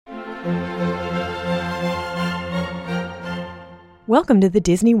Welcome to the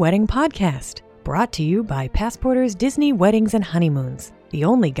Disney Wedding Podcast, brought to you by Passporter's Disney Weddings and Honeymoons, the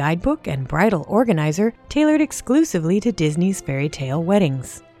only guidebook and bridal organizer tailored exclusively to Disney's fairy tale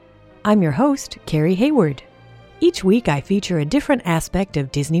weddings. I'm your host, Carrie Hayward. Each week I feature a different aspect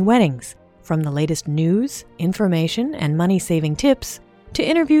of Disney weddings, from the latest news, information, and money-saving tips, to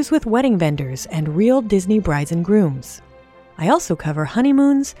interviews with wedding vendors and real Disney brides and grooms. I also cover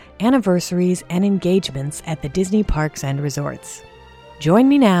honeymoons, anniversaries, and engagements at the Disney parks and resorts. Join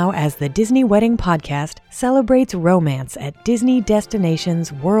me now as the Disney Wedding Podcast celebrates romance at Disney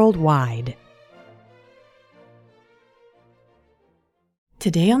destinations worldwide.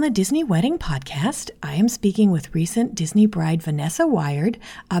 Today on the Disney Wedding Podcast, I am speaking with recent Disney bride Vanessa Wired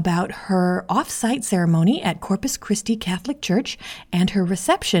about her off-site ceremony at Corpus Christi Catholic Church and her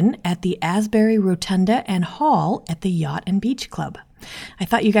reception at the Asbury Rotunda and Hall at the Yacht and Beach Club. I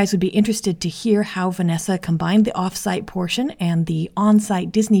thought you guys would be interested to hear how Vanessa combined the off-site portion and the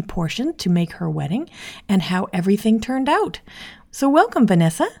on-site Disney portion to make her wedding and how everything turned out. So welcome,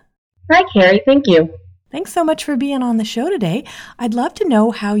 Vanessa. Hi, Carrie. Thank you. Thanks so much for being on the show today. I'd love to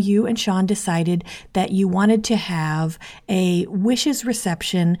know how you and Sean decided that you wanted to have a wishes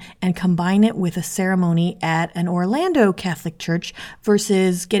reception and combine it with a ceremony at an Orlando Catholic church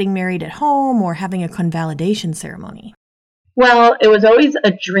versus getting married at home or having a convalidation ceremony. Well, it was always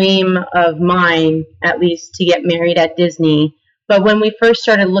a dream of mine, at least, to get married at Disney. But when we first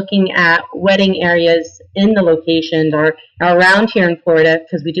started looking at wedding areas in the locations or around here in Florida,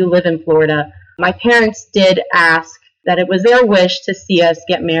 because we do live in Florida, my parents did ask that it was their wish to see us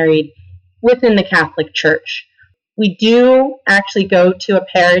get married within the Catholic Church. We do actually go to a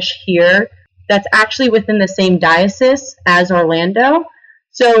parish here that's actually within the same diocese as Orlando.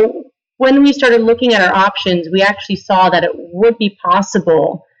 So when we started looking at our options, we actually saw that it would be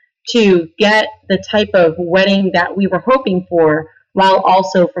possible to get the type of wedding that we were hoping for while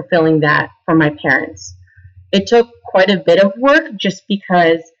also fulfilling that for my parents. It took quite a bit of work just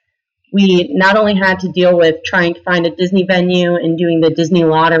because we not only had to deal with trying to find a Disney venue and doing the Disney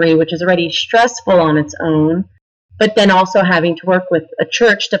lottery, which is already stressful on its own, but then also having to work with a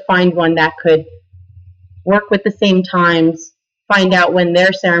church to find one that could work with the same times, find out when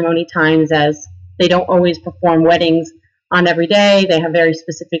their ceremony times, as they don't always perform weddings on every day. They have very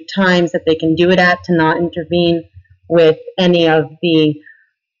specific times that they can do it at to not intervene with any of the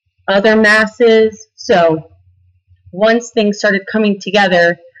other masses. So once things started coming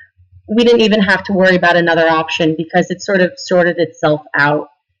together, we didn't even have to worry about another option because it sort of sorted itself out.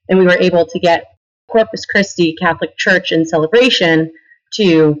 And we were able to get Corpus Christi Catholic Church in Celebration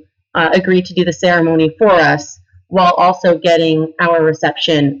to agree to do the ceremony for us, while also getting our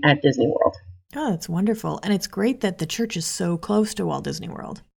reception at Disney World. Oh, that's wonderful. And it's great that the church is so close to Walt Disney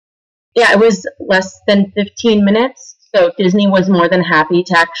World. Yeah, it was less than 15 minutes. So Disney was more than happy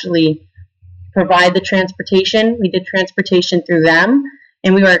to actually provide the transportation. We did transportation through them,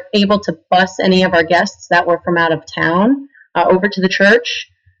 and we were able to bus any of our guests that were from out of town over to the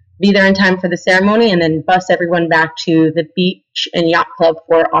church, be there in time for the ceremony, and then bus everyone back to the beach and yacht club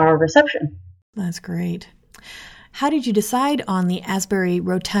for our reception. That's great. How did you decide on the Asbury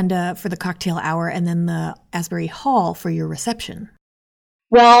Rotunda for the cocktail hour and then the Asbury Hall for your reception?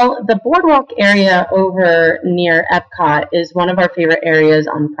 Well, the boardwalk area over near Epcot is one of our favorite areas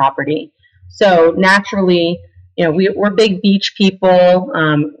on property. So naturally, we're big beach people.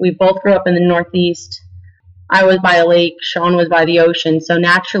 We both grew up in the Northeast. I was by a lake. Sean was by the ocean. So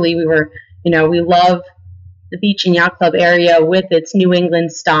naturally, we love the beach and yacht club area with its New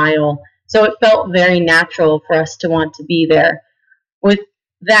England style. So it felt very natural for us to want to be there. With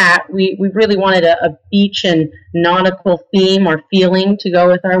that, we really wanted a beach and nautical theme or feeling to go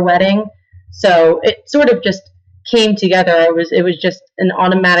with our wedding. So it sort of just came together. It was just an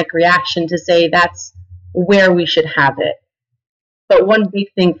automatic reaction to say that's where we should have it. But one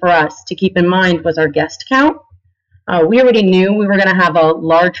big thing for us to keep in mind was our guest count. We already knew we were going to have a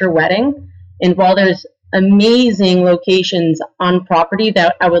larger wedding. And while there's amazing locations on property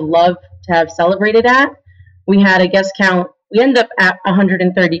that I would love to have celebrated at, we had a guest count. We ended up at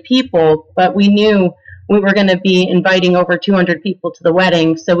 130 people, but we knew we were going to be inviting over 200 people to the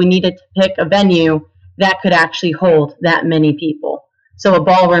wedding, so we needed to pick a venue that could actually hold that many people. So a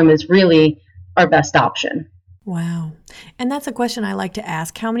ballroom is really our best option. Wow. And that's a question I like to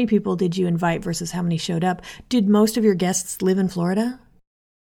ask. How many people did you invite versus how many showed up? Did most of your guests live in Florida?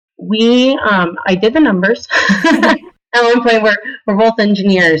 I did the numbers. At one point, we're both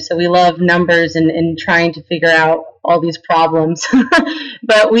engineers, so we love numbers and trying to figure out all these problems.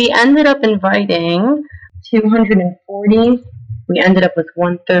 But we ended up inviting 240 We ended up with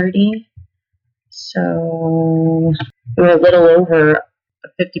 130. So we're a little over a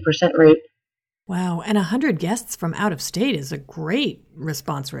 50% rate. Wow. And 100 guests from out of state is a great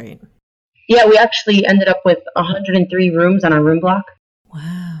response rate. Yeah, we actually ended up with 103 rooms on our room block.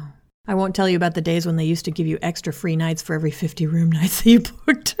 Wow. I won't tell you about the days when they used to give you extra free nights for every 50 room nights that you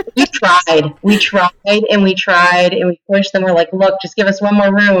booked. We tried, and we pushed them. We're like, look, just give us one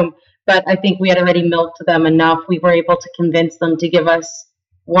more room. But I think we had already milked them enough. We were able to convince them to give us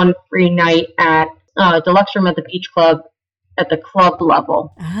one free night at deluxe room at the beach club at the club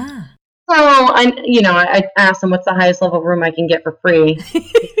level. Ah. So I asked them what's the highest level room I can get for free.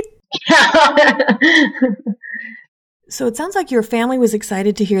 So it sounds like your family was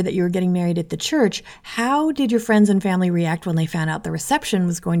excited to hear that you were getting married at the church. How did your friends and family react when they found out the reception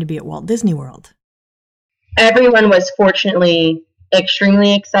was going to be at Walt Disney World? Everyone was fortunately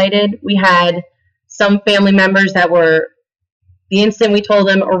extremely excited. We had some family members that were, the instant we told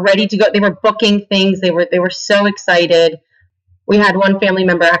them, are ready to go. They were booking things. They were so excited. We had one family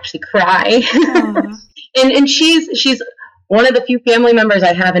member actually cry. and she's one of the few family members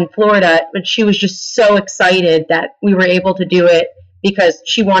I have in Florida, but she was just so excited that we were able to do it because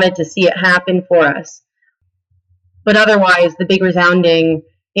she wanted to see it happen for us. But otherwise, the big resounding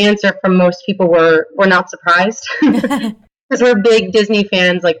answer from most people were, we're not surprised. Because we're big Disney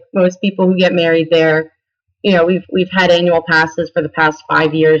fans, like most people who get married there. You know, we've had annual passes for the past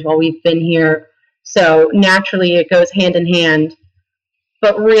 5 years while we've been here. So naturally it goes hand in hand.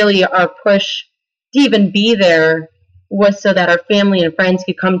 But really our push to even be there was so that our family and friends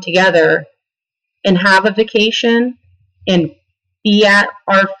could come together and have a vacation and be at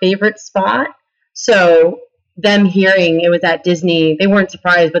our favorite spot. So them hearing it was at Disney, they weren't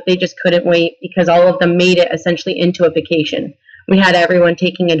surprised, but they just couldn't wait because all of them made it essentially into a vacation. We had everyone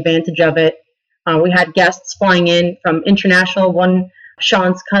taking advantage of it. We had guests flying in from international. One,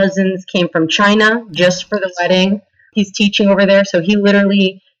 Sean's cousins came from China just for the wedding. He's teaching over there, so he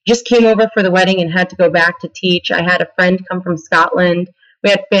literally just came over for the wedding and had to go back to teach. I had a friend come from Scotland.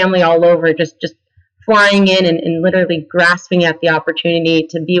 We had family all over just flying in and literally grasping at the opportunity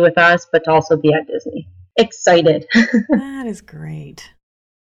to be with us, but to also be at Disney. Excited. That is great.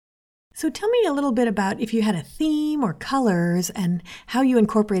 So tell me a little bit about if you had a theme or colors and how you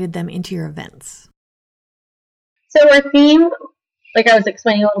incorporated them into your events. So our theme, like I was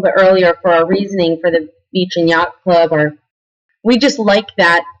explaining a little bit earlier for our reasoning for the Beach and Yacht Club, we just like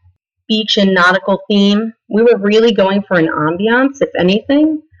that beach and nautical theme. We were really going for an ambiance, if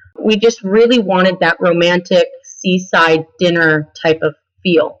anything. We just really wanted that romantic seaside dinner type of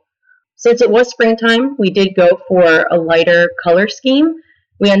feel. Since it was springtime, we did go for a lighter color scheme.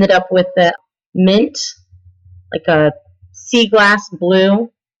 We ended up with the mint, like a sea glass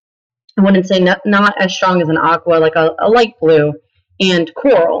blue. I wouldn't say not as strong as an aqua, like a light blue, and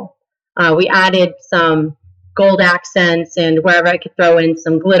coral. We added some gold accents, and wherever I could throw in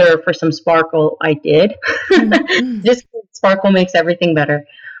some glitter for some sparkle, I did. Just sparkle makes everything better.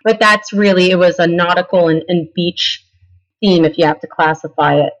 But that's really, it was a nautical and beach theme if you have to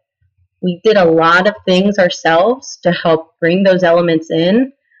classify it. We did a lot of things ourselves to help bring those elements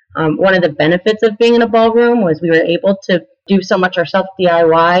in. One of the benefits of being in a ballroom was we were able to do so much ourselves,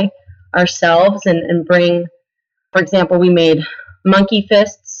 DIY ourselves, and bring, for example, we made monkey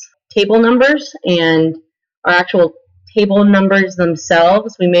fists table numbers, and our actual table numbers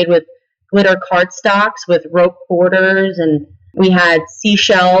themselves we made with glitter cardstocks with rope borders, and we had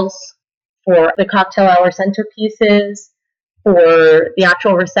seashells for the cocktail hour centerpieces. For the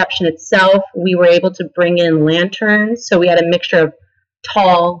actual reception itself, we were able to bring in lanterns. So we had a mixture of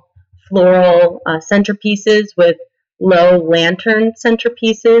tall floral centerpieces with low lantern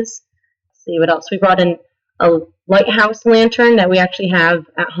centerpieces. Let's see what else. We brought in a lighthouse lantern that we actually have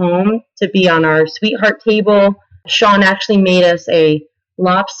at home to be on our sweetheart table. Sean actually made us a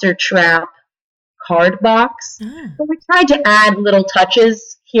lobster trap card box. So we tried to add little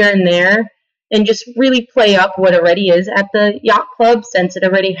touches here and there and just really play up what already is at the yacht club, since it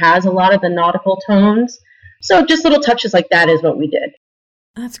already has a lot of the nautical tones. So just little touches like that is what we did.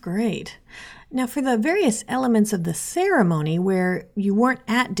 That's great. Now, for the various elements of the ceremony where you weren't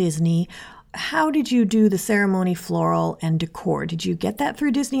at Disney, how did you do the ceremony floral and decor? Did you get that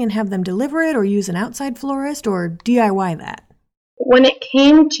through Disney and have them deliver it, or use an outside florist, or DIY that? When it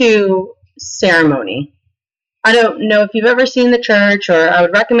came to ceremony, I don't know if you've ever seen the church, or I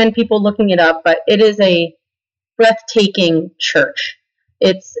would recommend people looking it up, but it is a breathtaking church.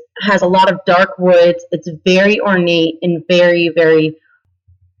 It has a lot of dark woods. It's very ornate and very, very,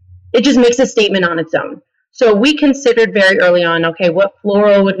 it just makes a statement on its own. So we considered very early on, okay, what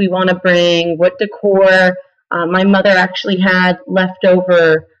floral would we want to bring? What decor? My mother actually had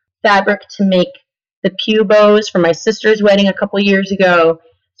leftover fabric to make the pew bows for my sister's wedding a couple years ago.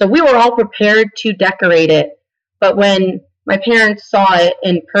 So we were all prepared to decorate it. But when my parents saw it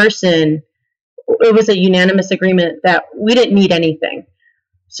in person, it was a unanimous agreement that we didn't need anything.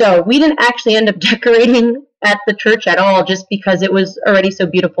 So we didn't actually end up decorating at the church at all, just because it was already so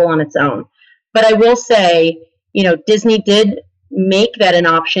beautiful on its own. But I will say, Disney did make that an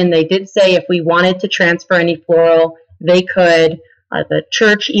option. They did say if we wanted to transfer any floral, they could. The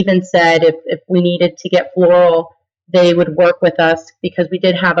church even said if we needed to get floral, they would work with us, because we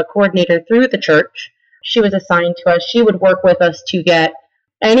did have a coordinator through the church. She was assigned to us. She would work with us to get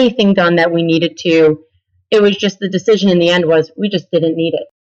anything done that we needed to. It was just the decision in the end was we just didn't need it.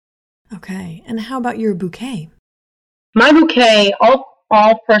 Okay. And how about your bouquet? My bouquet,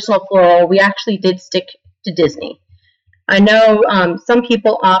 all personal floral, we actually did stick to Disney. I know some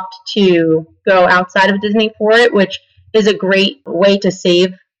people opt to go outside of Disney for it, which is a great way to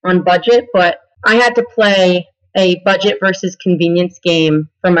save on budget, but I had to play a budget versus convenience game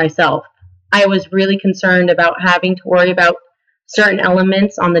for myself. I was really concerned about having to worry about certain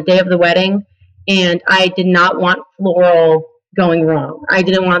elements on the day of the wedding, and I did not want floral going wrong. I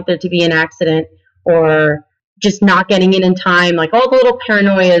didn't want there to be an accident or just not getting in time. Like, all the little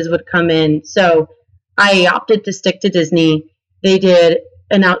paranoias would come in. So I opted to stick to Disney. They did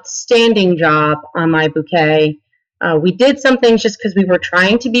an outstanding job on my bouquet. We did some things just because we were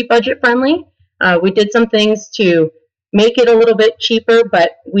trying to be budget friendly. We did some things to make it a little bit cheaper,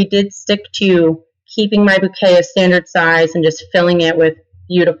 but we did stick to keeping my bouquet a standard size and just filling it with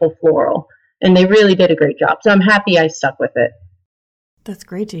beautiful floral. And they really did a great job. So I'm happy I stuck with it. That's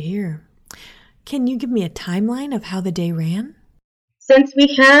great to hear. Can you give me a timeline of how the day ran? Since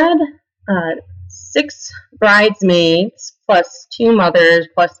we had 6 bridesmaids plus 2 mothers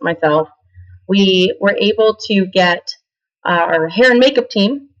plus myself, we were able to get our hair and makeup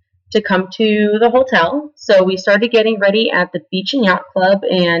team to come to the hotel. So we started getting ready at the Beach and Yacht Club,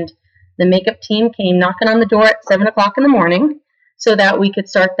 and the makeup team came knocking on the door at 7 o'clock in the morning so that we could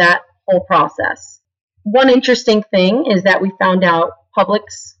start that whole process. One interesting thing is that we found out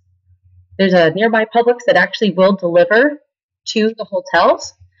Publix, there's a nearby Publix that actually will deliver to the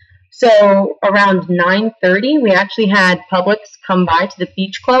hotels. So around 9:30, we actually had Publix come by to the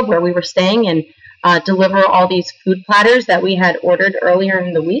beach club where we were staying and deliver all these food platters that we had ordered earlier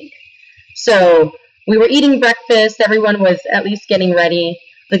in the week. So we were eating breakfast. Everyone was at least getting ready.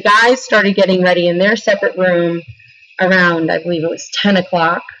 The guys started getting ready in their separate room around, I believe it was 10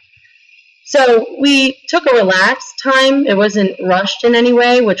 o'clock. So we took a relaxed time. It wasn't rushed in any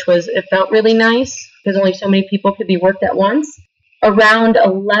way, it felt really nice because only so many people could be worked at once. Around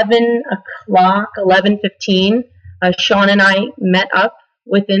 11 o'clock, 11:15, Sean and I met up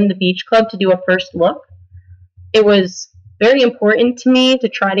within the beach club to do a first look. It was very important to me to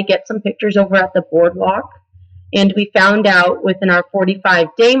try to get some pictures over at the boardwalk. And we found out within our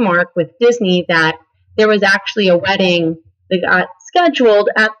 45-day mark with Disney that there was actually a wedding that got scheduled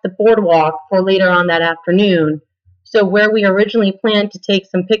at the boardwalk for later on that afternoon. So where we originally planned to take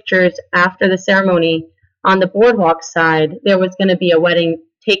some pictures after the ceremony on the boardwalk side, there was going to be a wedding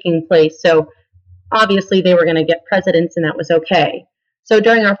taking place. So obviously they were going to get precedence, and that was okay. So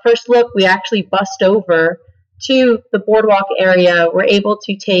during our first look, we actually bussed over to the boardwalk area. We're able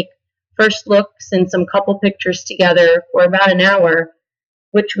to take first looks and some couple pictures together for about an hour,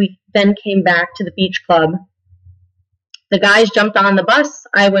 which we then came back to the beach club. The guys jumped on the bus.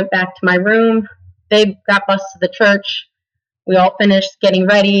 I went back to my room. They got bused to the church. We all finished getting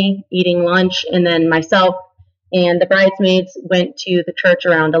ready, eating lunch, and then myself and the bridesmaids went to the church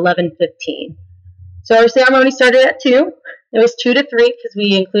around 11:15. So our ceremony started at 2. It was 2 to 3 because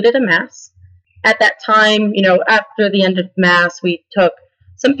we included a mass. At that time, after the end of mass, we took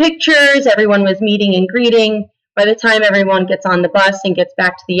some pictures. Everyone was meeting and greeting. By the time everyone gets on the bus and gets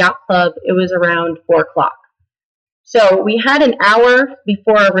back to the yacht club, it was around 4 o'clock. So we had an hour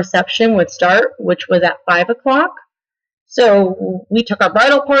before our reception would start, which was at 5 o'clock. So we took our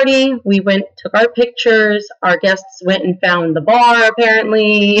bridal party, we took our pictures, our guests went and found the bar,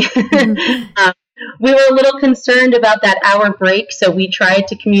 apparently. We were a little concerned about that hour break, so we tried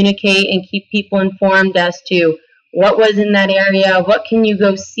to communicate and keep people informed as to what was in that area, what can you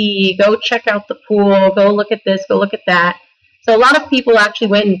go see, go check out the pool, go look at this, go look at that. So a lot of people actually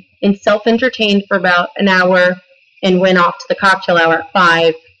went and self-entertained for about an hour and went off to the cocktail hour at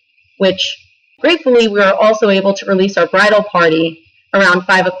 5, which gratefully we were also able to release our bridal party around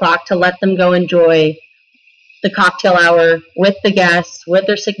 5 o'clock to let them go enjoy the cocktail hour with the guests, with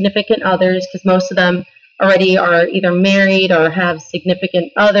their significant others, because most of them already are either married or have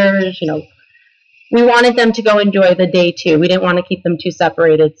significant others, we wanted them to go enjoy the day too. We didn't want to keep them too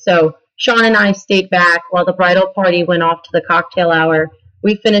separated. So Sean and I stayed back while the bridal party went off to the cocktail hour.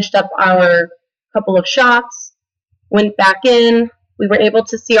 We finished up our couple of shots, went back in. We were able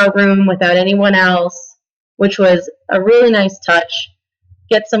to see our room without anyone else, which was a really nice touch.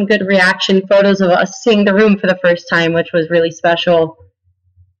 Get some good reaction photos of us seeing the room for the first time, which was really special.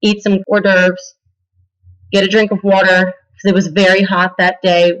 Eat some hors d'oeuvres, get a drink of water, because it was very hot that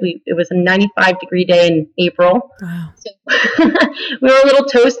day. It was a 95-degree day in April. Wow. So we were a little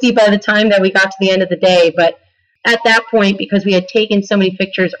toasty by the time that we got to the end of the day, but at that point, because we had taken so many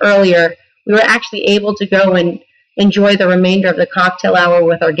pictures earlier, we were actually able to go and enjoy the remainder of the cocktail hour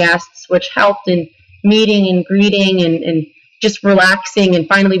with our guests, which helped in meeting and greeting and just relaxing and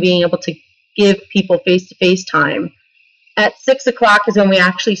finally being able to give people face-to-face time. At 6 o'clock is when we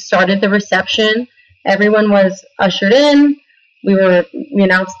actually started the reception. Everyone was ushered in. We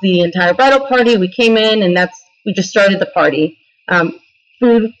announced the entire bridal party. We came in, and we just started the party.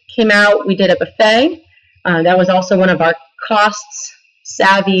 Food came out. We did a buffet. That was also one of our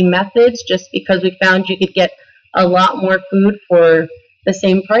cost-savvy methods, just because we found you could get a lot more food for the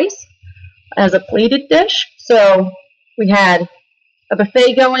same price as a plated dish. So we had a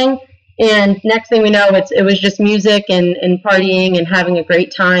buffet going, and next thing we know, it was just music and partying and having a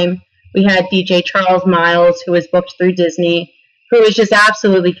great time. We had DJ Charles Miles, who was booked through Disney, who was just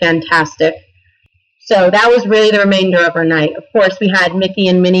absolutely fantastic. So that was really the remainder of our night. Of course, we had Mickey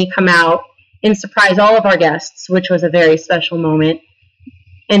and Minnie come out and surprise all of our guests, which was a very special moment.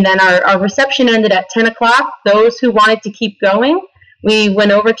 And then our reception ended at 10 o'clock. Those who wanted to keep going, we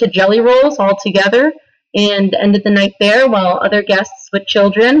went over to Jelly Rolls all together and ended the night there, while other guests with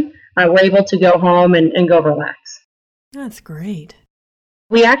children were able to go home and go relax. That's great.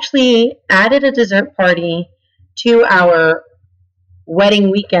 We actually added a dessert party to our wedding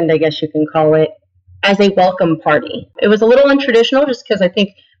weekend, I guess you can call it, as a welcome party. It was a little untraditional just because I think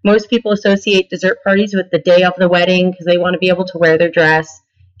most people associate dessert parties with the day of the wedding because they want to be able to wear their dress,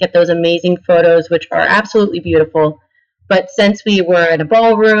 get those amazing photos, which are absolutely beautiful. But since we were in a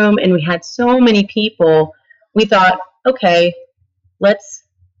ballroom and we had so many people, we thought, okay, let's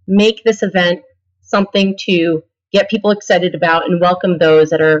make this event something to get people excited about and welcome those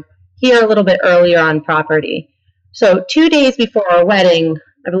that are here a little bit earlier on property. So 2 days before our wedding,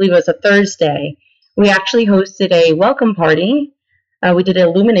 I believe it was a Thursday, we actually hosted a welcome party. We did an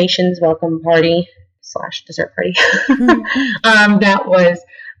Illuminations welcome party / dessert party. That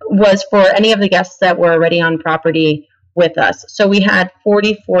was for any of the guests that were already on property with us. So we had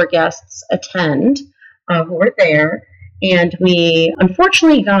 44 guests attend who were there, and we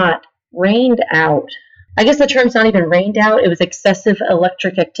unfortunately got rained out. I guess the term's not even rained out. It was excessive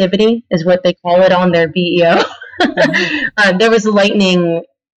electric activity is what they call it on their BEO. There was lightning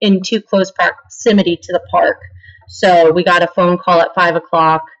in too close proximity to the park. So we got a phone call at 5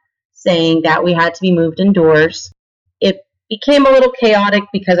 o'clock saying that we had to be moved indoors. It became a little chaotic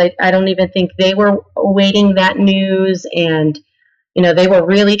because I don't even think they were awaiting that news, and they were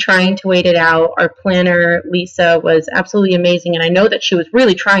really trying to wait it out. Our planner, Lisa, was absolutely amazing, and I know that she was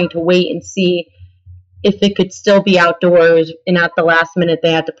really trying to wait and see if it could still be outdoors, and at the last minute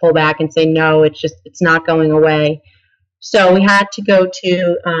they had to pull back and say, no, it's not going away. So we had to go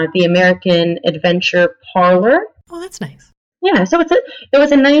to the American Adventure Parlor. Oh, that's nice. Yeah, so it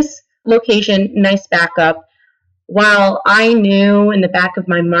was a nice location, nice backup. While I knew in the back of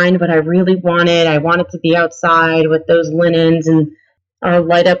my mind what I really wanted, I wanted to be outside with those linens and our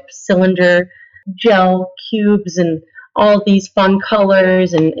light-up cylinder gel cubes and all these fun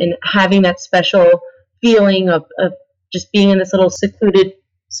colors and having that special feeling of just being in this little secluded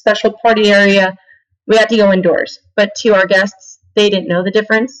special party area. We had to go indoors. But to our guests, they didn't know the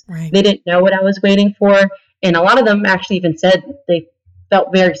difference. Right. They didn't know what I was waiting for. And a lot of them actually even said they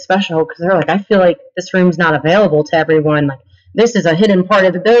felt very special because they're like, I feel like this room's not available to everyone. Like, this is a hidden part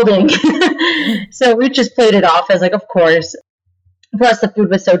of the building. So we just played it off as like, of course. Plus, the food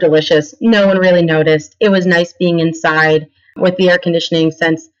was so delicious. No one really noticed. It was nice being inside with the air conditioning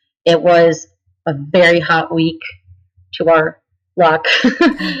since it was a very hot week to our luck.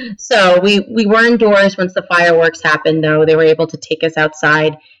 So we were indoors once the fireworks happened, though. They were able to take us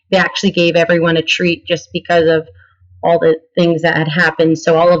outside. They actually gave everyone a treat just because of all the things that had happened.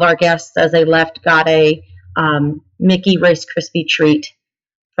 So all of our guests, as they left, got a Mickey Rice Krispie treat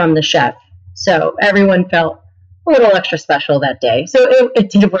from the chef. So everyone felt a little extra special that day. So it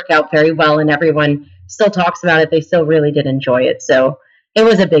did work out very well, and everyone still talks about it. They still really did enjoy it. So it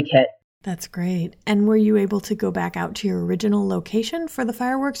was a big hit. That's great. And were you able to go back out to your original location for the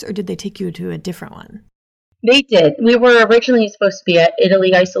fireworks, or did they take you to a different one? They did. We were originally supposed to be at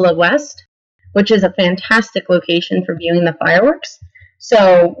Italy Isola West, which is a fantastic location for viewing the fireworks.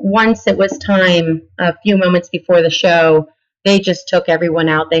 So once it was time, a few moments before the show, they just took everyone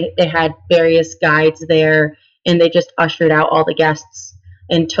out. They had various guides there, and they just ushered out all the guests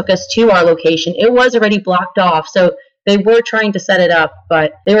and took us to our location. It was already blocked off, so they were trying to set it up,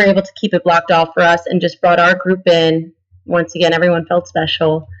 but they were able to keep it blocked off for us and just brought our group in. Once again, everyone felt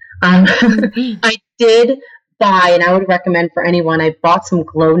special. I did buy, and I would recommend for anyone, I bought some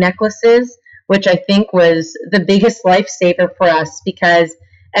glow necklaces, which I think was the biggest lifesaver for us because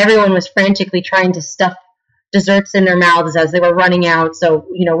everyone was frantically trying to stuff desserts in their mouths as they were running out. So,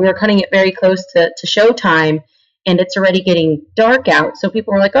 we were cutting it very close to showtime, and it's already getting dark out. So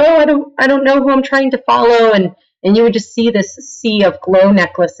people were like, oh, I don't know who I'm trying to follow. And you would just see this sea of glow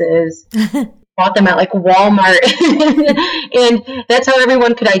necklaces. Bought them at like Walmart. And that's how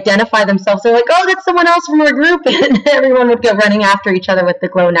everyone could identify themselves. They're like, oh, that's someone else from our group. And everyone would go running after each other with the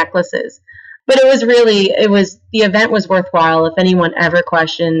glow necklaces. But the event was worthwhile if anyone ever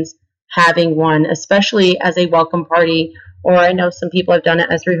questions having one, especially as a welcome party, or I know some people have done it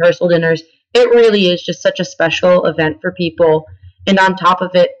as rehearsal dinners. It really is just such a special event for people. And on top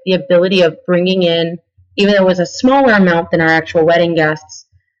of it, the ability of bringing in, even though it was a smaller amount than our actual wedding guests,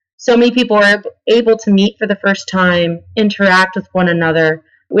 so many people were able to meet for the first time, interact with one another.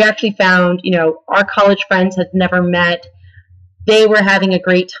 We actually found, our college friends had never met. They were having a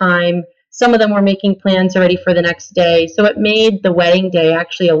great time. Some of them were making plans already for the next day. So it made the wedding day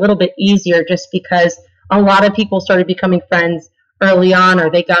actually a little bit easier just because a lot of people started becoming friends early on,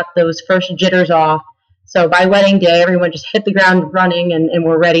 or they got those first jitters off. So by wedding day, everyone just hit the ground running and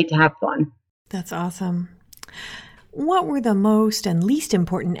were ready to have fun. That's awesome. What were the most and least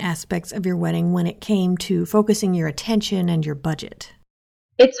important aspects of your wedding when it came to focusing your attention and your budget?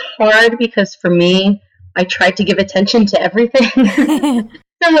 It's hard because for me, I tried to give attention to everything.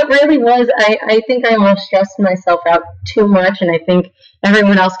 So it really was, I think I almost stressed myself out too much, and I think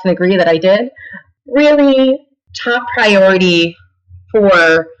everyone else can agree that I did. Really, top priority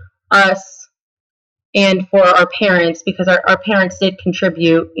for us and for our parents, because our parents did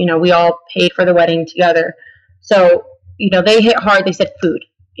contribute, we all paid for the wedding together. So, they hit hard. They said food.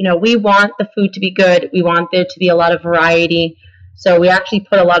 We want the food to be good. We want there to be a lot of variety. So we actually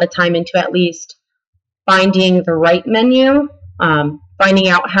put a lot of time into at least finding the right menu, finding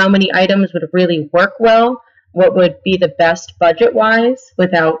out how many items would really work well, what would be the best budget-wise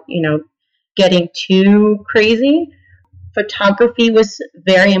without, getting too crazy. Photography was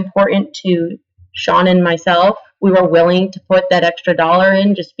very important to Sean and myself. We were willing to put that extra dollar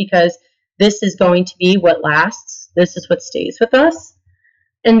in just because this is going to be what lasts. This is what stays with us.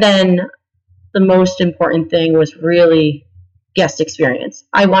 And then the most important thing was really guest experience.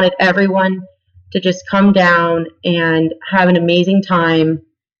 I wanted everyone to just come down and have an amazing time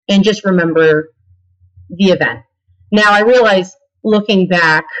and just remember the event. Now, I realize looking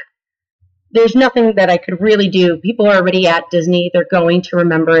back, there's nothing that I could really do. People are already at Disney. They're going to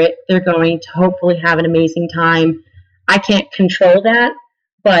remember it. They're going to hopefully have an amazing time. I can't control that,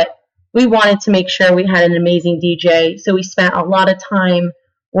 but we wanted to make sure we had an amazing DJ. So we spent a lot of time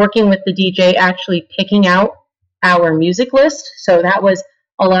working with the DJ, actually picking out our music list. So that was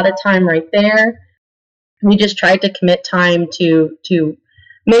a lot of time right there. We just tried to commit time to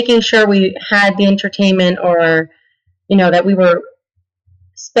making sure we had the entertainment, or, that we were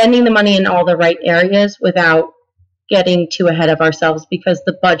spending the money in all the right areas without getting too ahead of ourselves, because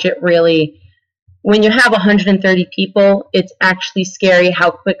the budget really, when you have 130 people, it's actually scary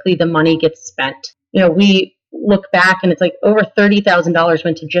how quickly the money gets spent. We look back and it's like over $30,000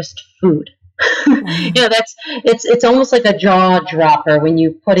 went to just food. It's almost like a jaw dropper when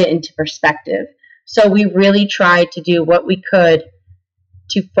you put it into perspective. So we really tried to do what we could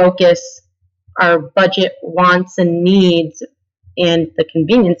to focus our budget wants and needs and the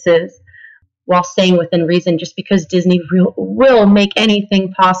conveniences while staying within reason, just because Disney will make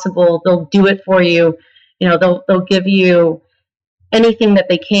anything possible. They'll do it for you. They'll give you anything that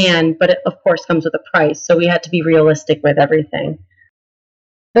they can, but it, of course, comes with a price. So we had to be realistic with everything.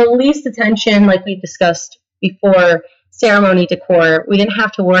 The least attention, like we discussed before, ceremony decor, we didn't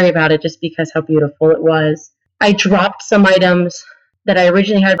have to worry about it just because how beautiful it was. I dropped some items that I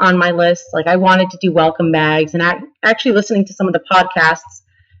originally had on my list. Like I wanted to do welcome bags, and actually listening to some of the podcasts,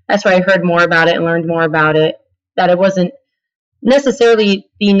 that's where I heard more about it and learned more about it, that it wasn't necessarily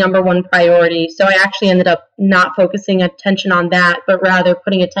the number one priority. So I actually ended up not focusing attention on that, but rather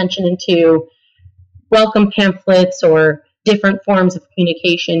putting attention into welcome pamphlets or different forms of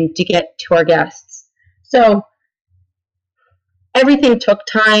communication to get to our guests. So everything took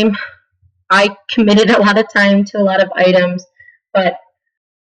time. I committed a lot of time to a lot of items, but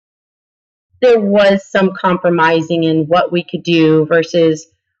there was some compromising in what we could do versus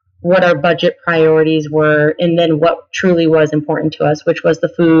what our budget priorities were, and then what truly was important to us, which was the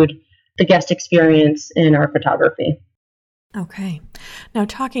food, the guest experience, and our photography. Okay. Now,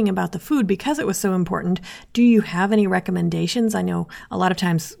 talking about the food, because it was so important, do you have any recommendations? I know a lot of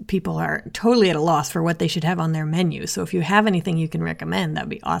times people are totally at a loss for what they should have on their menu. So if you have anything you can recommend, that'd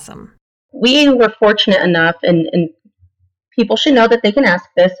be awesome. We were fortunate enough, and people should know that they can ask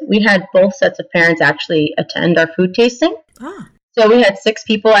this. We had both sets of parents actually attend our food tasting. Ah. So we had 6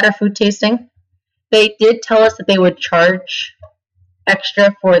 people at our food tasting. They did tell us that they would charge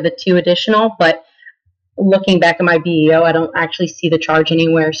extra for the 2 additional, but looking back at my BEO, I don't actually see the charge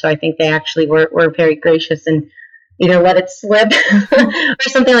anywhere. So I think they actually were very gracious and either let it slip or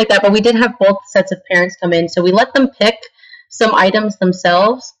something like that. But we did have both sets of parents come in. So we let them pick some items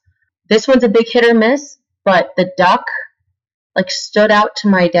themselves. This one's a big hit or miss, but the duck stood out to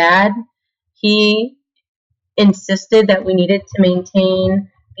my dad. He insisted that we needed to maintain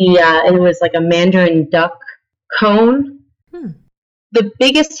it was like a Mandarin duck cone. The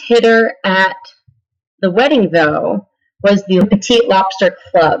biggest hitter at the wedding, though, was the petite lobster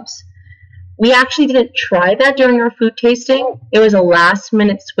clubs. We actually didn't try that during our food tasting. It was a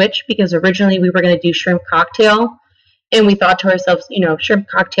last-minute switch because originally we were going to do shrimp cocktail, and we thought to ourselves, shrimp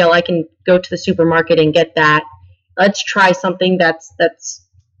cocktail, I can go to the supermarket and get that. Let's try something that's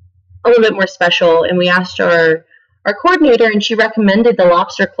a little bit more special. And we asked our coordinator, and she recommended the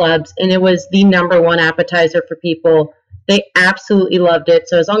lobster clubs, and it was the number 1 appetizer for people. They absolutely loved it.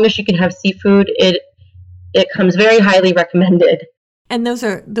 So as long as you can have seafood, it comes very highly recommended. And those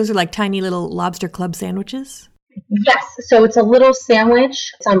are like tiny little lobster club sandwiches? Yes. So it's a little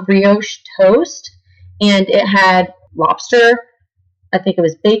sandwich. It's on brioche toast, and it had lobster. I think it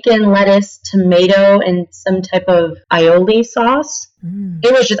was bacon, lettuce, tomato, and some type of aioli sauce.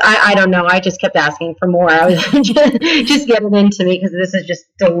 It was just, I don't know. I just kept asking for more. I was just get it into me because this is just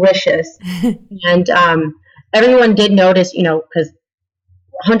delicious. And everyone did notice, because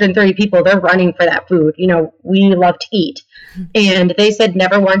 130 people, they're running for that food. We love to eat. And they said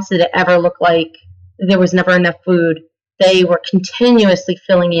never once did it ever look like there was never enough food. They were continuously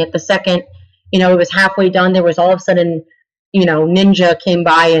filling it. The second, it was halfway done, there was all of a sudden, Ninja came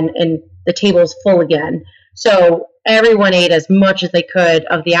by and the table's full again. So everyone ate as much as they could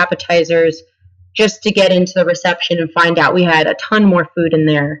of the appetizers just to get into the reception and find out we had a ton more food in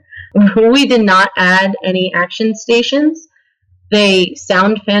there. We did not add any action stations. They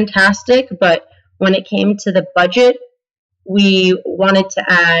sound fantastic, but when it came to the budget, we wanted to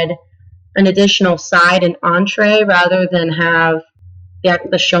add an additional side and entree rather than have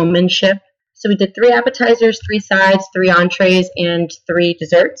the showmanship. So we did 3 appetizers, 3 sides, 3 entrees, and 3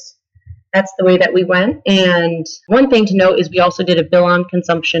 desserts. That's the way that we went. And one thing to note is we also did a bill on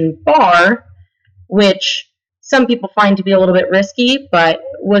consumption bar, which some people find to be a little bit risky, but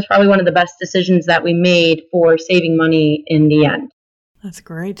was probably one of the best decisions that we made for saving money in the end. That's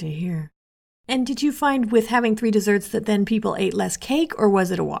great to hear. And did you find with having 3 desserts that then people ate less cake, or was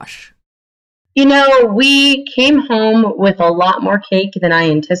it a wash? We came home with a lot more cake than I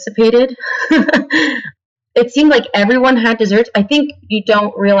anticipated. It seemed like everyone had desserts. I think you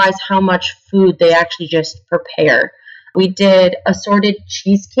don't realize how much food they actually just prepare. We did assorted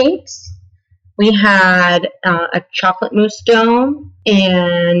cheesecakes. We had a chocolate mousse dome,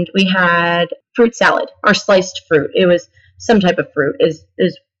 and we had fruit salad or sliced fruit. It was some type of fruit is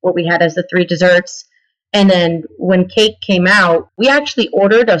what we had as the 3 desserts. And then when cake came out, we actually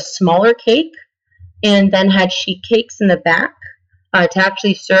ordered a smaller cake and then had sheet cakes in the back to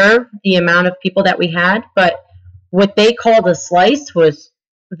actually serve the amount of people that we had. But what they called a slice was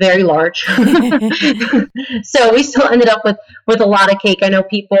very large. So we still ended up with a lot of cake. I know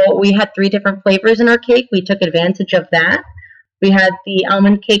we had 3 different flavors in our cake. We took advantage of that. We had the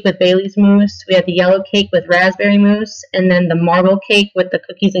almond cake with Bailey's mousse. We had the yellow cake with raspberry mousse, and then the marble cake with the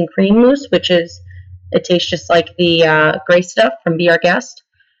cookies and cream mousse, it tastes just like the gray stuff from Be Our Guest.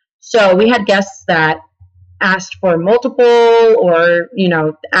 So we had guests that asked for multiple or,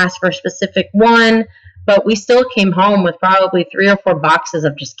 asked for a specific one, but we still came home with probably 3 or 4 boxes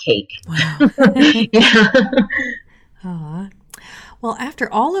of just cake. Wow. Yeah. Aww. Well,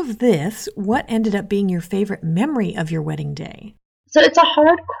 after all of this, what ended up being your favorite memory of your wedding day? So it's a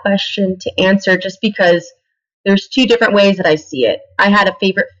hard question to answer just because there's 2 different ways that I see it. I had a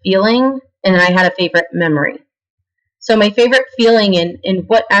favorite feeling and I had a favorite memory. So my favorite feeling and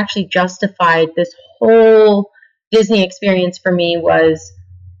what actually justified this whole Disney experience for me was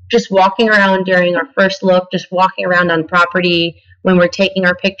just walking around during our first look, just walking around on property when we're taking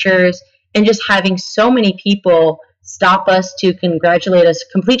our pictures, and just having so many people stop us to congratulate us,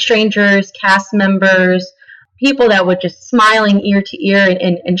 complete strangers, cast members, people that were just smiling ear to ear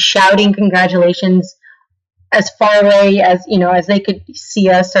and shouting congratulations as far away as, as they could see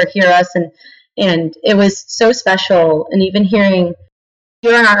us or hear us. And it was so special. And even hearing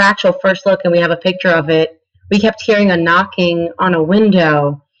during our actual first look, and we have a picture of it, we kept hearing a knocking on a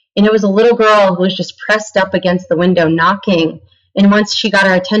window. And it was a little girl who was just pressed up against the window knocking. And once she got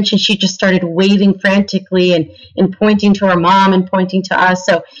our attention, she just started waving frantically and pointing to her mom and pointing to us.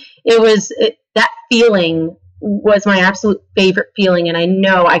 So that feeling was my absolute favorite feeling. And I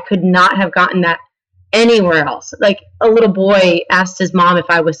know I could not have gotten that anywhere else. Like a little boy asked his mom if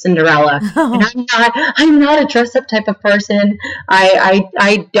I was Cinderella. Oh. And I'm not a dress up type of person.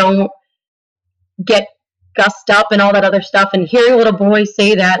 I don't get gussed up and all that other stuff. And hearing a little boy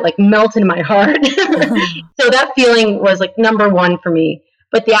say that like melted my heart. So that feeling was like number one for me.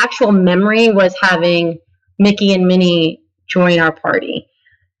 But the actual memory was having Mickey and Minnie join our party.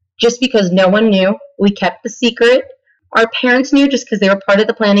 Just because no one knew, we kept the secret. Our parents knew just because they were part of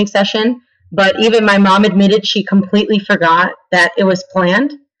the planning session. But even my mom admitted she completely forgot that it was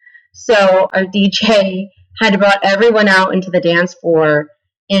planned. So our DJ had brought everyone out into the dance floor,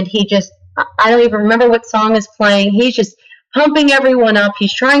 and I don't even remember what song is playing. He's just pumping everyone up.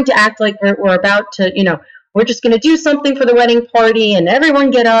 He's trying to act like we're about to, we're just going to do something for the wedding party, and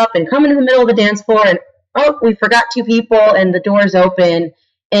everyone get up and come into the middle of the dance floor, and we forgot two people, and the doors open,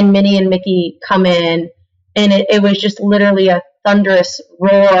 and Minnie and Mickey come in, and it was just literally a thunderous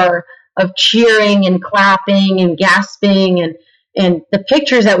roar of cheering and clapping and gasping, and the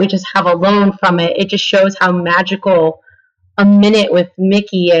pictures that we just have alone from it just shows how magical a minute with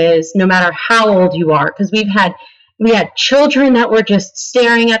Mickey is, no matter how old you are. Because we had children that were just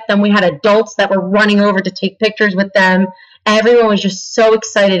staring at them. We had adults that were running over to take pictures with them. Everyone was just so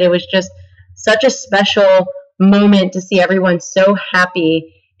excited. It was just such a special moment to see everyone so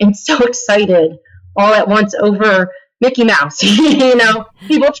happy and so excited all at once over Mickey Mouse.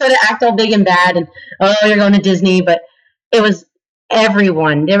 People try to act all big and bad and, you're going to Disney, but it was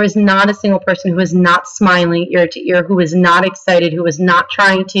everyone. There was not a single person who was not smiling ear to ear, who was not excited, who was not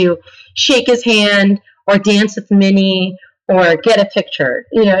trying to shake his hand or dance with Minnie or get a picture.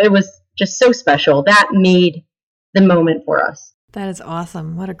 It was just so special. That made the moment for us. That is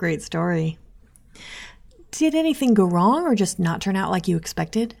awesome. What a great story. Did anything go wrong or just not turn out like you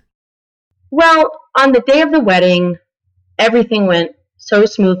expected? Well, on the day of the wedding, everything went so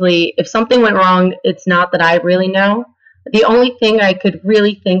smoothly. If something went wrong, it's not that I really know. The only thing I could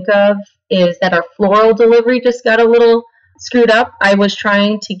really think of is that our floral delivery just got a little screwed up. I was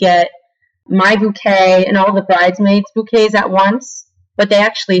trying to get my bouquet and all the bridesmaids' bouquets at once, but they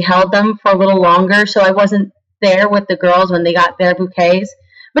actually held them for a little longer, so I wasn't there with the girls when they got their bouquets.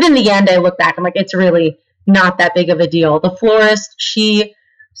 But in the end, I look back, I'm like, it's really not that big of a deal. The florist, she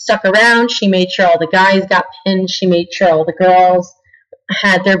stuck around. She made sure all the guys got pinned. She made sure all the girls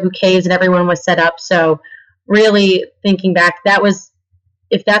had their bouquets and everyone was set up. So really thinking back,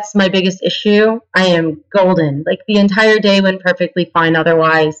 if that's my biggest issue, I am golden. Like the entire day went perfectly fine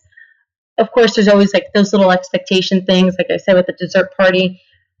otherwise. Of course, there's always like those little expectation things. Like I said, with the dessert party,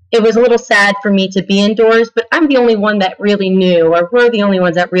 it was a little sad for me to be indoors, but I'm the only one that really knew, or we're the only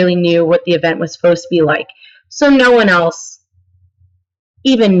ones that really knew what the event was supposed to be like. So no one else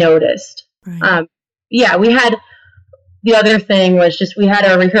even noticed. Right. We had, the other thing was just, we had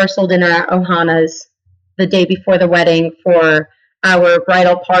a rehearsal dinner at Ohana's the day before the wedding for our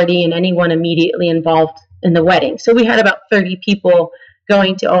bridal party and anyone immediately involved in the wedding. So we had about 30 people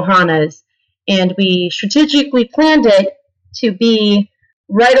going to Ohana's, and we strategically planned it to be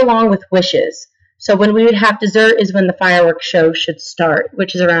right along with Wishes. So when we would have dessert is when the fireworks show should start,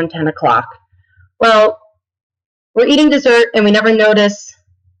 which is around 10 o'clock. Well, we're eating dessert and we never notice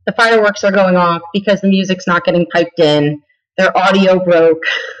the fireworks are going off because the music's not getting piped in. Their audio broke.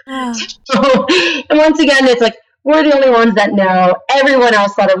 And once again, it's like, we're the only ones that know. Everyone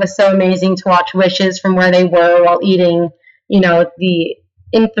else thought it was so amazing to watch Wishes from where they were while eating, the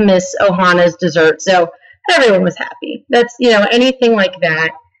infamous Ohana's dessert. So everyone was happy. That's, anything like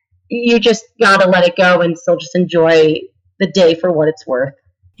that, you just got to let it go and still just enjoy the day for what it's worth.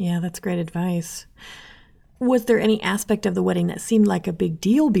 Yeah, that's great advice. Was there any aspect of the wedding that seemed like a big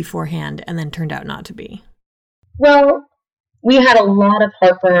deal beforehand and then turned out not to be? Well, we had a lot of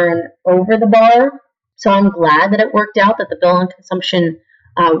heartburn over the bar, so I'm glad that it worked out, that the bill and consumption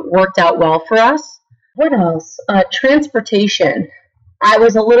worked out well for us. What else? Transportation. I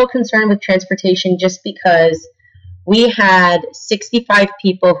was a little concerned with transportation just because we had 65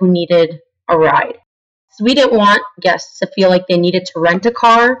 people who needed a ride. So we didn't want guests to feel like they needed to rent a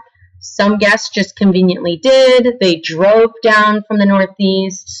car. Some guests just conveniently did. They drove down from the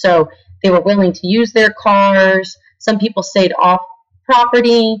Northeast, so they were willing to use their cars. Some people stayed off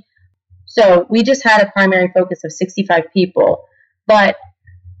property. So we just had a primary focus of 65 people. But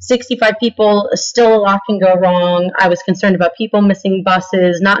 65 people, still a lot can go wrong. I was concerned about people missing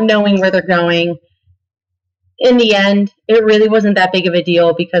buses, not knowing where they're going. In the end, it really wasn't that big of a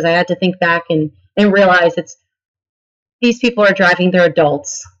deal because I had to think back and realize these people are driving, they're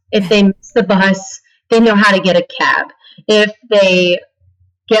adults. If they miss the bus, they know how to get a cab. If they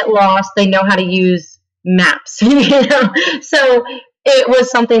get lost, they know how to use maps. So it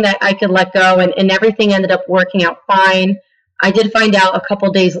was something that I could let go, and everything ended up working out fine. I did find out a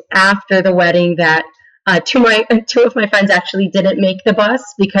couple days after the wedding that two of my friends actually didn't make the bus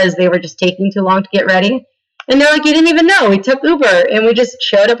because they were just taking too long to get ready. And they're like, you didn't even know. We took Uber and we just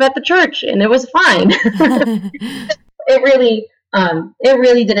showed up at the church and it was fine. It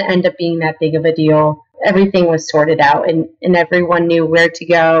really didn't end up being that big of a deal. Everything was sorted out and everyone knew where to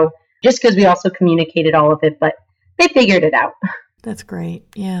go, just because we also communicated all of it, but they figured it out. That's great.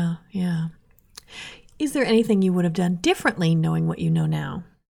 Yeah. Is there anything you would have done differently knowing what you know now?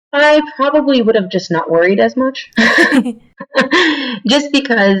 I probably would have just not worried as much. Just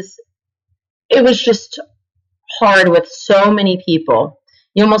because it was just hard with so many people.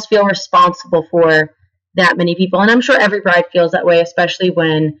 You almost feel responsible for that many people. And I'm sure every bride feels that way, especially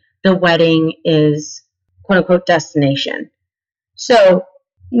when the wedding is quote unquote destination. So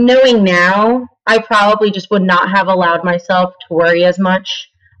knowing now, I probably just would not have allowed myself to worry as much.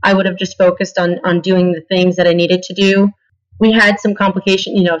 I would have just focused on doing the things that I needed to do. We had some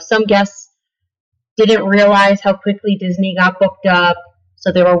complication. Some guests didn't realize how quickly Disney got booked up.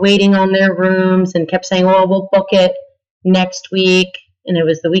 So they were waiting on their rooms and kept saying, well, we'll book it next week. And it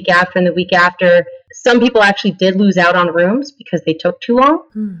was the week after and the week after. Some people actually did lose out on rooms because they took too long.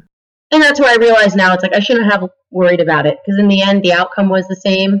 And that's where I realize now it's like I shouldn't have worried about it because in the end, the outcome was the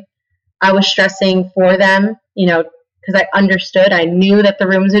same. I was stressing for them, because I understood. I knew that the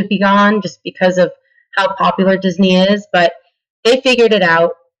rooms would be gone just because of how popular Disney is, but they figured it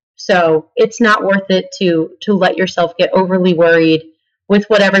out. So it's not worth it to let yourself get overly worried with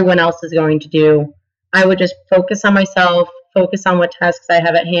what everyone else is going to do. I would just focus on myself, focus on what tasks I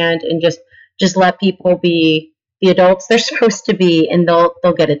have at hand, and just let people be the adults they're supposed to be, and they'll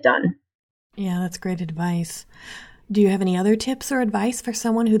get it done. Yeah, that's great advice. Do you have any other tips or advice for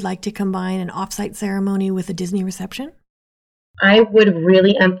someone who'd like to combine an offsite ceremony with a Disney reception? I would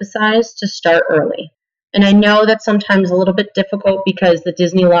really emphasize to start early. And I know that's sometimes a little bit difficult because the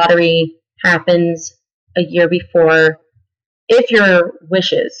Disney lottery happens a year before, if your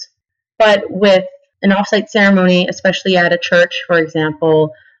wishes. But with an offsite ceremony, especially at a church, for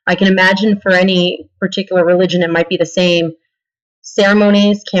example, I can imagine for any particular religion, it might be the same.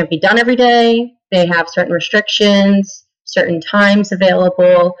 Ceremonies can't be done every day. They have certain restrictions, certain times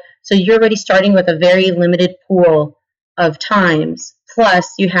available. So you're already starting with a very limited pool of times.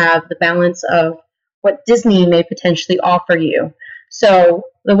 Plus, you have the balance of what Disney may potentially offer you. So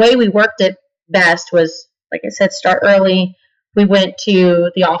the way we worked it best was, like I said, start early. We went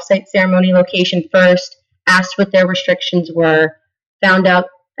to the offsite ceremony location first, asked what their restrictions were, found out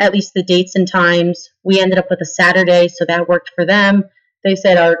at least the dates and times. We ended up with a Saturday, so that worked for them. They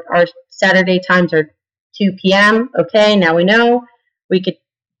said our Saturday times are 2 p.m. Okay, now we know. We could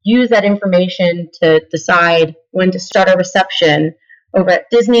use that information to decide when to start our reception. Over at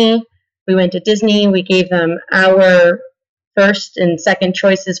Disney, we went to Disney. We gave them our first and second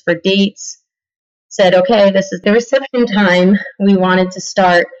choices for dates. Said, okay, this is the reception time we wanted to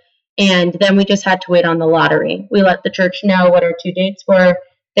start. And then we just had to wait on the lottery. We let the church know what our two dates were.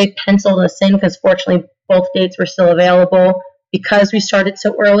 They penciled us in because fortunately both dates were still available because we started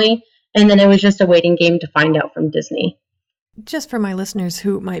so early. And then it was just a waiting game to find out from Disney. Just for my listeners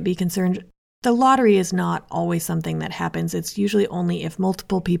who might be concerned, the lottery is not always something that happens. It's usually only if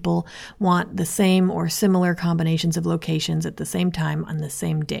multiple people want the same or similar combinations of locations at the same time on the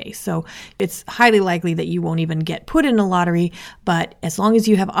same day. So it's highly likely that you won't even get put in a lottery, but as long as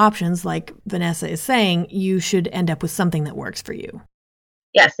you have options, like Vanessa is saying, you should end up with something that works for you.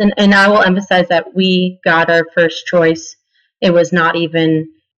 Yes, and I will emphasize that we got our first choice. It was not even,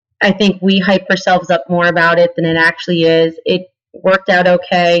 I think we hype ourselves up more about it than it actually is. It worked out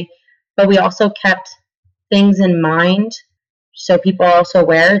okay. But we also kept things in mind so people are also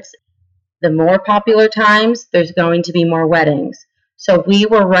aware. It's the more popular times, there's going to be more weddings. So we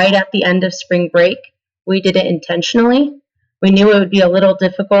were right at the end of spring break. We did it intentionally. We knew it would be a little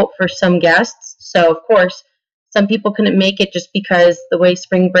difficult for some guests. So, of course, some people couldn't make it just because the way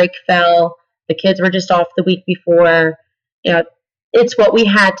spring break fell, the kids were just off the week before. it's what we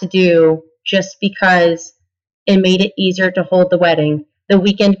had to do just because it made it easier to hold the wedding. The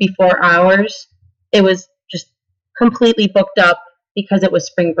weekend before ours, it was just completely booked up because it was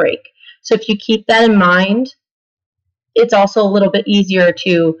spring break. So if you keep that in mind, it's also a little bit easier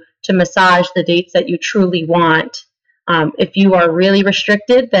to massage the dates that you truly want. If you are really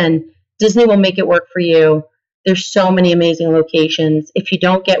restricted, then Disney will make it work for you. There's so many amazing locations. If you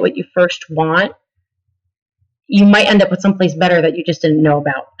don't get what you first want, you might end up with someplace better that you just didn't know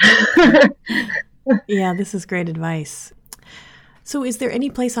about. Yeah, this is great advice. So is there any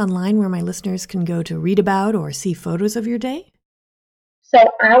place online where my listeners can go to read about or see photos of your day? So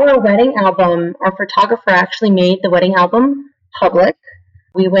our wedding album, our photographer actually made the wedding album public.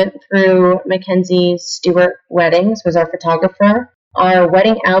 We went through Mackenzie Stewart Weddings, was our photographer. Our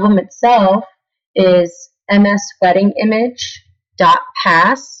wedding album itself is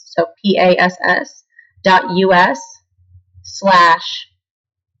msweddingimage.pass, so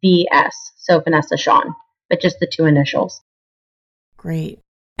PASS.US/VS, so Vanessa Shawn, but just the two initials. Great.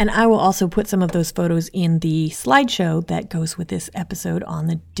 And I will also put some of those photos in the slideshow that goes with this episode on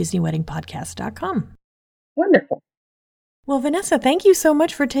the DisneyWeddingPodcast.com. Wonderful. Well, Vanessa, thank you so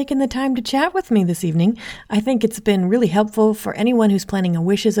much for taking the time to chat with me this evening. I think it's been really helpful for anyone who's planning a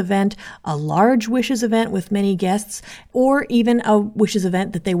wishes event, a large wishes event with many guests, or even a wishes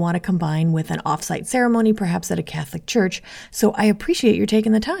event that they want to combine with an offsite ceremony, perhaps at a Catholic church. So I appreciate your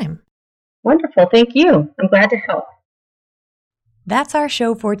taking the time. Wonderful. Thank you. I'm glad to help. That's our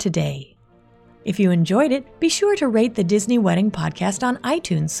show for today. If you enjoyed it, be sure to rate the Disney Wedding Podcast on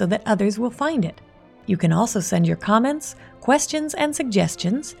iTunes so that others will find it. You can also send your comments, questions, and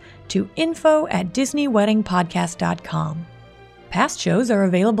suggestions to info@DisneyWeddingPodcast.com. Past shows are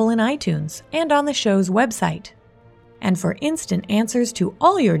available in iTunes and on the show's website. And for instant answers to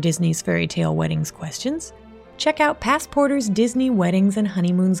all your Disney's Fairy Tale Weddings questions, check out Passporter's Disney Weddings and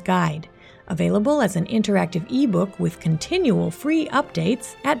Honeymoons Guide, available as an interactive ebook with continual free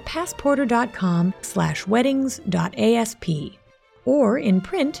updates at passporter.com/weddings.asp or in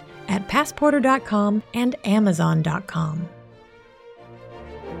print at passporter.com and amazon.com.